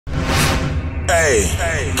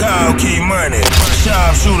Hey, call key money.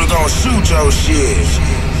 Sharpshooter gon' shoot your shit.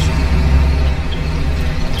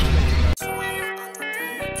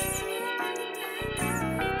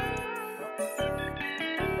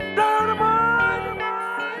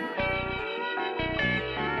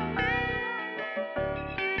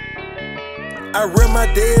 I read my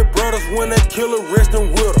dead brothers when that killer restin'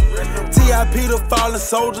 with them. TIP the fallen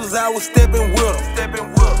soldiers, I was steppin' with them.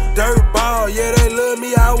 Dirt ball, yeah, they love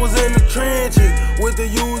me, I was in the trenches. With the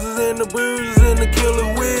users and the bruisers and the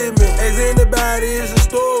killer with me. Ask anybody, it's a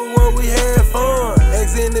story where we had fun.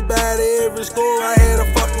 Ask anybody, every story I had a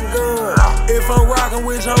fucking gun. If I'm rockin'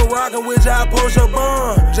 with you, I post your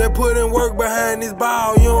bun. Just put in work behind this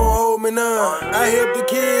ball, you don't hold me none. I help the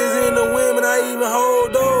kids and the women, I even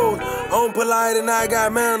hold those. I'm polite and I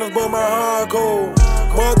got manners, but my heart cold.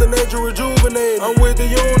 Mother Nature rejuvenated, I'm with the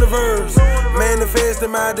universe.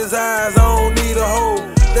 Manifesting my desires, I don't need a hoe.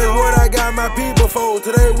 That's what I got my people for,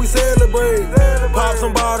 today we celebrate. Pop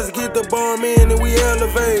some bottles, get the bomb in and we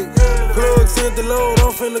elevate. Plug sent the load,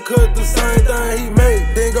 I'm finna cut the same thing he made.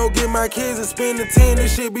 Then go get my kids and spend the 10,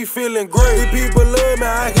 this shit be feeling great. These people love me,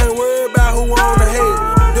 I can't worry about who wanna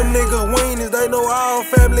hate. Them niggas weenies, they know all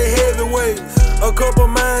family heavyweights. A couple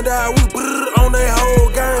mind out, we on they whole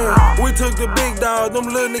game. We took the big dog, them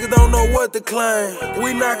little niggas don't know what to claim.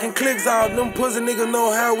 We knocking clicks out, them pussy niggas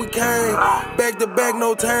know how we came. Back to back,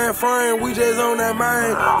 no time frame, we just on that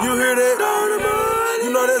mind. You hear that?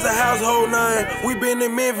 You know that's a household name. We been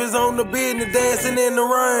in Memphis on the business, dancing in the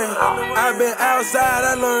rain. I been outside,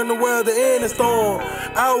 I learned the weather in the storm.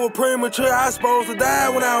 I was premature, I supposed to die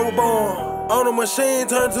when I was born. On a machine,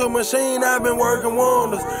 turned to a machine, I been working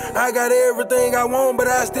wonders. I got everything I want, but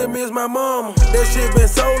I still miss my mama. That shit been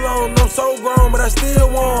so long, I'm so grown, but I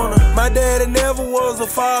still want her. My daddy never was a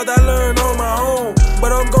father, I learned on my own.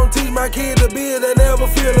 But I'm gon' teach my kids to be, they never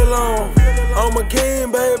feel alone. I'm a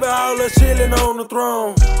king, baby, all us chillin' on the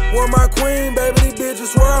throne. With my queen, baby, these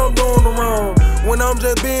bitches swear I'm doing the wrong. When I'm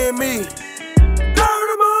just being me.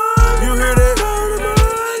 You hear that?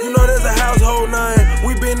 You know that's a household name.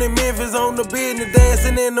 We been in Memphis on the business,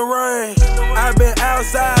 dancing in the rain. I been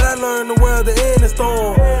outside, I learned the weather in the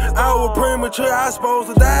storm. I was premature, I supposed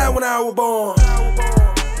to die when I was born.